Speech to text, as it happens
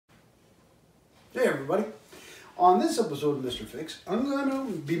Hey everybody, on this episode of Mr. Fix, I'm going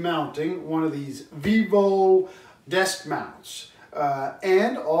to be mounting one of these Vivo desk mounts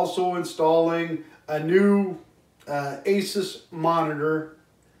and also installing a new Asus monitor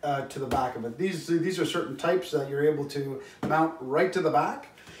to the back of it. These are certain types that you're able to mount right to the back,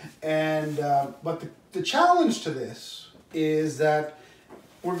 and but the challenge to this is that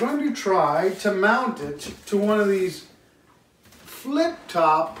we're going to try to mount it to one of these flip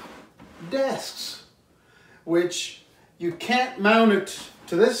top desks, which you can't mount it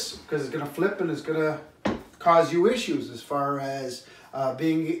to this because it's going to flip and it's going to cause you issues as far as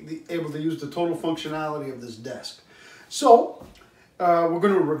being able to use the total functionality of this desk. So we're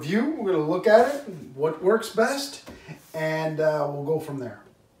going to review, we're going to look at it, what works best, and we'll go from there.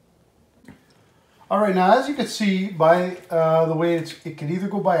 All right, now as you can see by the way it can either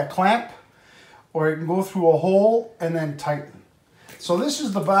go by a clamp or it can go through a hole and then tighten. So this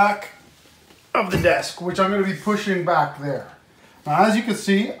is the back of the desk, which I'm going to be pushing back there. Now as you can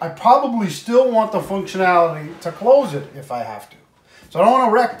see, I probably still want the functionality to close it if I have to. So I don't want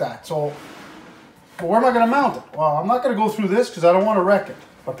to wreck that. So where am I going to mount it? Well, I'm not going to go through this because I don't want to wreck it.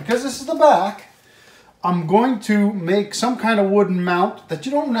 But because this is the back, I'm going to make some kind of wooden mount that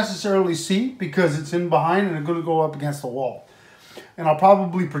you don't necessarily see because it's in behind and it's going to go up against the wall. And I'll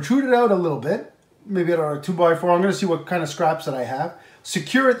probably protrude it out a little bit, maybe at a 2x4. I'm going to see what kind of scraps that I have.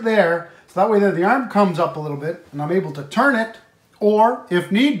 Secure it there, so that way the arm comes up a little bit and I'm able to turn it, or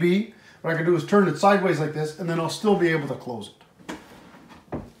if need be, what I can do is turn it sideways like this and then I'll still be able to close it.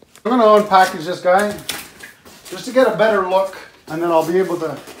 I'm going to unpackage this guy just to get a better look, and then I'll be able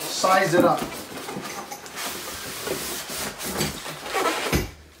to size it up.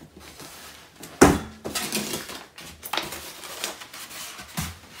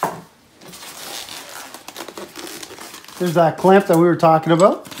 Here's that clamp that we were talking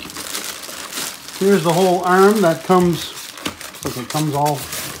about. Here's the whole arm that comes, it comes all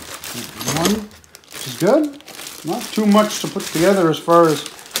in one, which is good. Not too much to put together as far as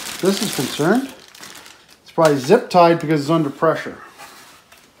this is concerned. It's probably zip tied because it's under pressure.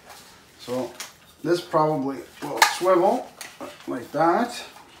 So this probably will swivel like that.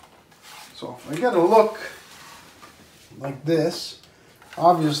 So if I get a look like this,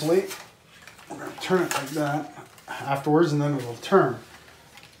 obviously I'm going to turn it like that afterwards and then it will turn.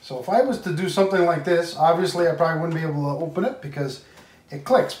 So if I was to do something like this, obviously I probably wouldn't be able to open it because it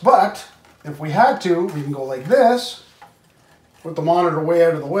clicks. But if we had to, we can go like this, put the monitor way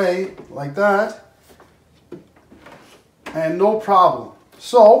out of the way, like that, and no problem.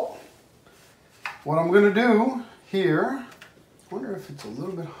 So what I'm going to do here, I wonder if it's a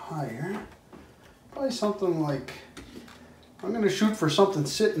little bit higher, probably something like, I'm going to shoot for something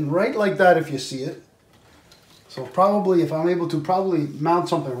sitting right like that if you see it. So probably, if I'm able to, probably mount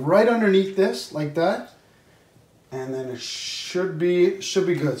something right underneath this, like that. And then it should be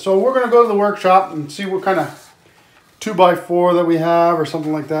good. So we're going to go to the workshop and see what kind of 2x4 that we have or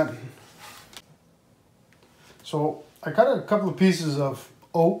something like that. So I cut a couple of pieces of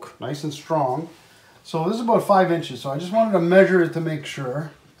oak, nice and strong. So this is about 5 inches. So I just wanted to measure it to make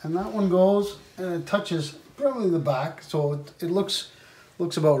sure. And that one goes and it touches probably the back. So it looks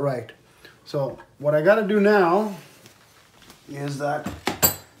about right. So what I got to do now is that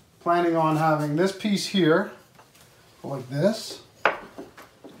planning on having this piece here like this,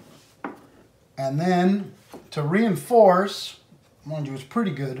 and then to reinforce, mind you it's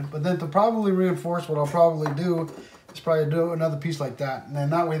pretty good, but then to probably reinforce, what I'll probably do is probably do another piece like that, and then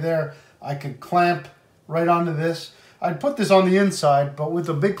that way there I could clamp right onto this. I'd put this on the inside, but with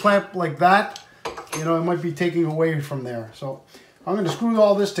a big clamp like that, you know, it might be taking away from there. So I'm going to screw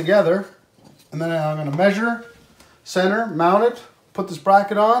all this together. And then I'm going to measure, center, mount it, put this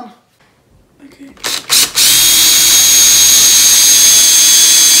bracket on. Okay.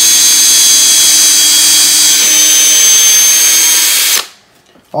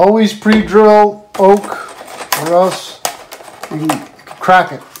 Always pre-drill oak or else you can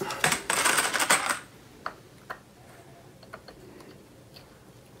crack it.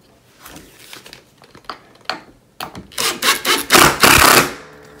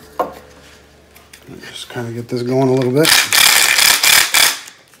 Just kind of get this going a little bit.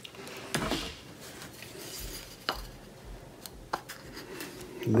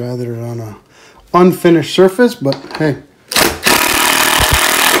 Rather it on a unfinished surface, but hey,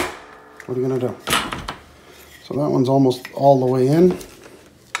 what are you gonna do? So that one's almost all the way in.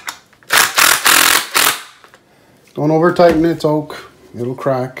 Don't over tighten it, it's oak, it'll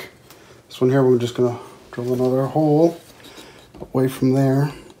crack. This one here, we're just gonna drill another hole away from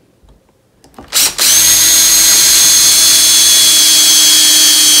there.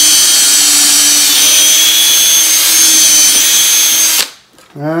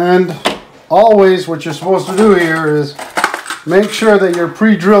 And always what you're supposed to do here is make sure that you're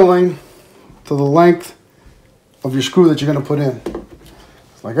pre-drilling to the length of your screw that you're going to put in.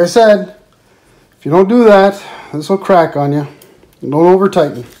 Like I said, if you don't do that, this will crack on you. And don't over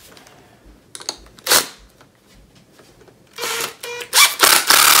tighten.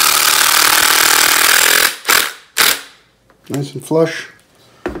 Nice and flush.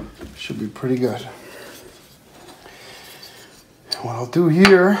 Should be pretty good. What I'll do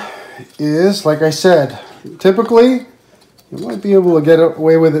here is, like I said, typically you might be able to get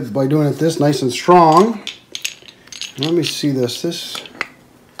away with it by doing it this nice and strong. Let me see this.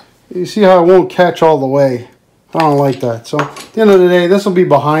 You see how it won't catch all the way. I don't like that. So at the end of the day, this will be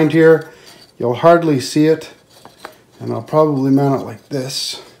behind here. You'll hardly see it. And I'll probably mount it like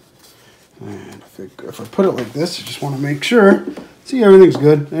this. And if I put it like this, I just want to make sure. See, everything's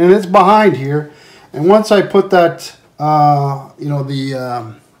good. And it's behind here. And once I put that, you know,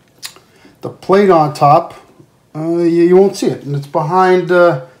 the plate on top, you won't see it. And it's behind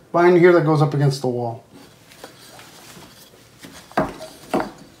here that goes up against the wall.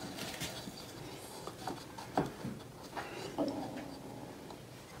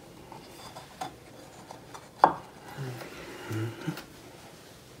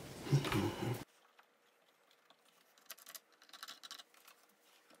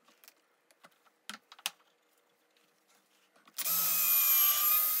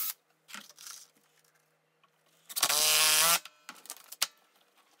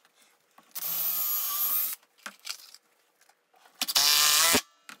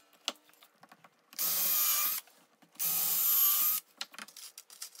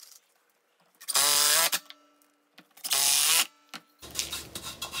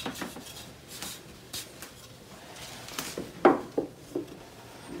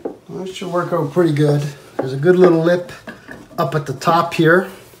 That should work out pretty good. There's a good little lip up at the top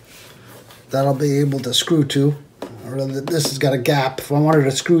here that I'll be able to screw to. Or this has got a gap. If I wanted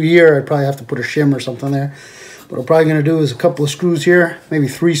to screw here, I'd probably have to put a shim or something there. What I'm probably going to do is a couple of screws here, maybe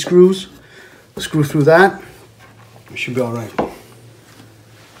 3 screws. Screw through that. It should be all right.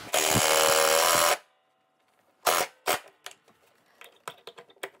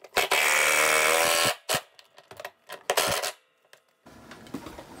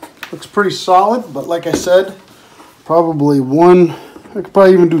 Looks pretty solid, but like I said, probably one, I could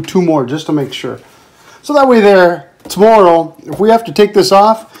probably even do 2 more just to make sure. So that way there, tomorrow, if we have to take this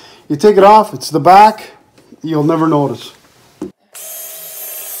off, you take it off, it's the back, you'll never notice.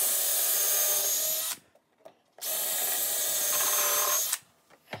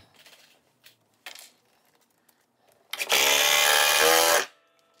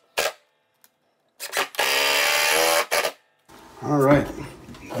 All right.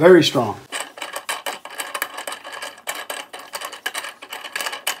 Very strong.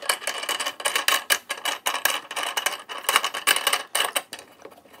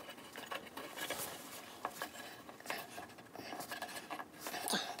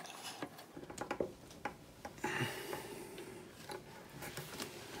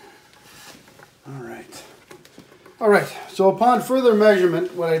 All right, so upon further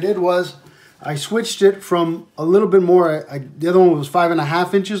measurement, what I did was I switched it from a little bit more, the other one was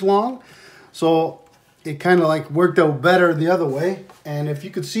 5.5 inches long. So it kind of like worked out better the other way. And if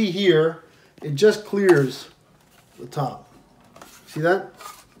you could see here, it just clears the top. See that?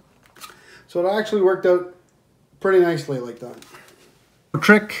 So it actually worked out pretty nicely like that. A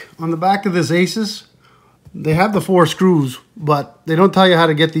trick on the back of this Aces, they have the 4 screws, but they don't tell you how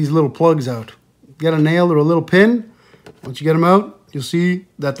to get these little plugs out. Get a nail or a little pin. Once you get them out, you'll see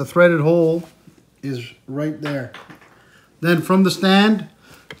that the threaded hole is right there. Then from the stand,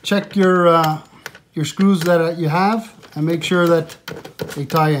 check your screws that you have and make sure that they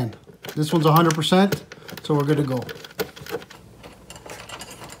tie in. This one's 100%, so we're good to go.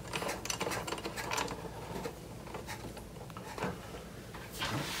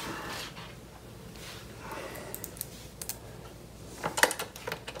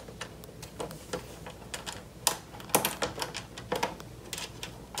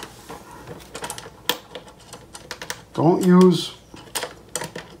 Don't use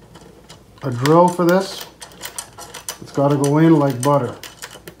a drill for this. It's got to go in like butter.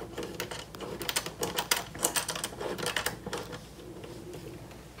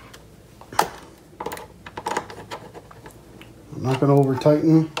 I'm not going to over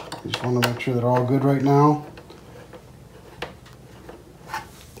tighten. I just want to make sure they're all good right now.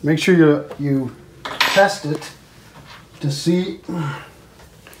 Make sure you test it to see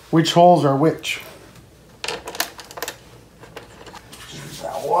which holes are which.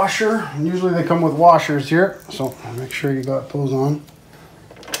 Washer, and usually they come with washers here, so make sure you got those on.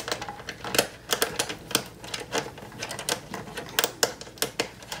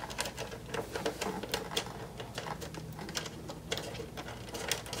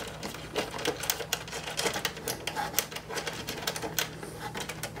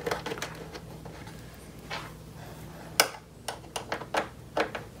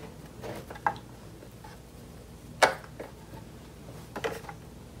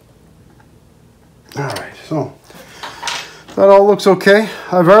 So that all looks okay.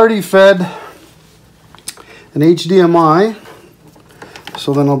 I've already fed an HDMI,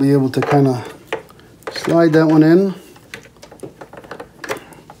 so then I'll be able to kind of slide that one in.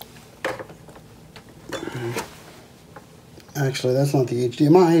 Actually, that's not the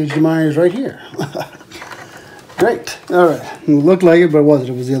HDMI. HDMI is right here. Great. All right. It looked like it, but it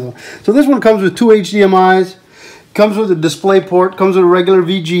wasn't. It was the other one. So this one comes with two HDMIs. Comes with a display port. Comes with a regular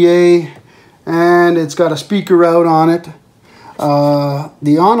VGA. And it's got a speaker out on it.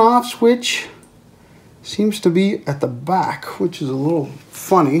 The on-off switch seems to be at the back, which is a little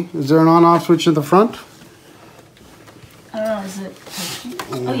funny. Is there an on-off switch at the front? I don't know. Is it?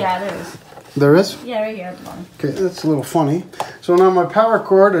 Oh, yeah, there is. There is? Yeah, right here at the bottom. Okay, that's a little funny. So now my power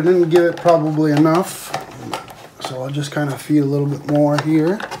cord, I didn't give it probably enough. So I'll just kind of feed a little bit more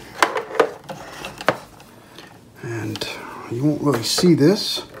here. And you won't really see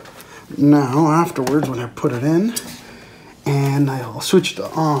this now afterwards when I put it in. And I'll switch to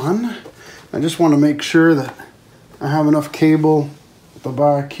on. I just want to make sure that I have enough cable at the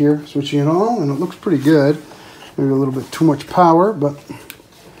back here. Switching it on, and it looks pretty good. Maybe a little bit too much power, but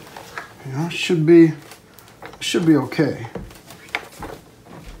you know, should be okay.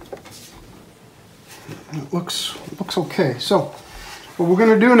 It looks okay. So what we're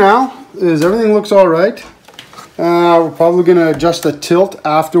gonna do now is everything looks all right. We're probably gonna adjust the tilt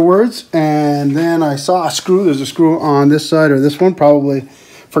afterwards, and then I saw a screw. There's a screw on this side or this one, probably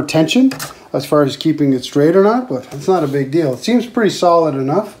for tension, as far as keeping it straight or not. But it's not a big deal. It seems pretty solid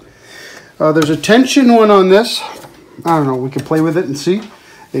enough. There's a tension one on this. I don't know. We can play with it and see.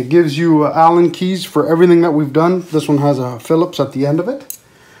 It gives you Allen keys for everything that we've done. This one has a Phillips at the end of it.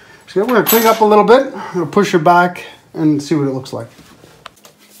 So we're going to clean up a little bit. I'm going to push it back and see what it looks like.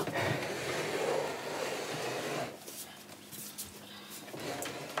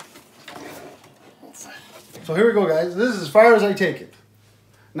 So here we go, guys. This is as far as I take it.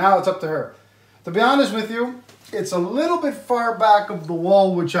 Now it's up to her. To be honest with you, it's a little bit far back of the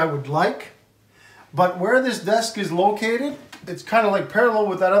wall, which I would like. But where this desk is located, it's kind of like parallel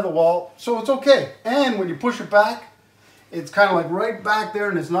with that other wall, so it's okay. And when you push it back, it's kind of like right back there,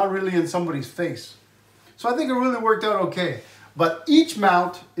 and it's not really in somebody's face. So I think it really worked out okay. But each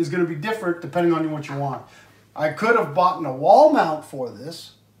mount is going to be different depending on what you want. I could have bought a wall mount for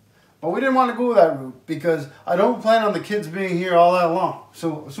this, but we didn't want to go that route because I don't plan on the kids being here all that long.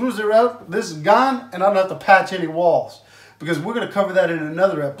 So as soon as they're out, this is gone, and I don't have to patch any walls. Because we're going to cover that in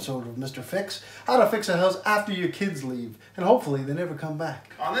another episode of Mr. Fix. How to fix a house after your kids leave. And hopefully they never come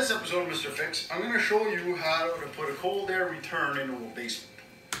back. On this episode of Mr. Fix, I'm going to show you how to put a cold air return into a basement.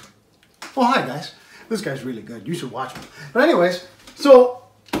 Oh, hi guys. This guy's really good. You should watch him. But anyways, so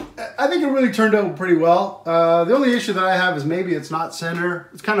I think it really turned out pretty well. The only issue that I have is maybe it's not center.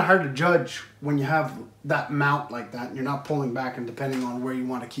 It's kind of hard to judge when you have that mount like that and you're not pulling back, and depending on where you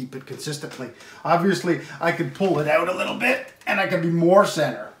want to keep it consistently. Obviously, I could pull it out a little bit and I could be more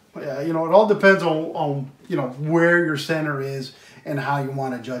center. You know, it all depends on you know, where your center is and how you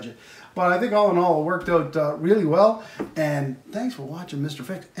want to judge it. But I think all in all, it worked out really well. And thanks for watching Mr.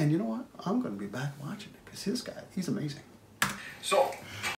 Fix. And you know what? I'm going to be back watching it because this guy, he's amazing. So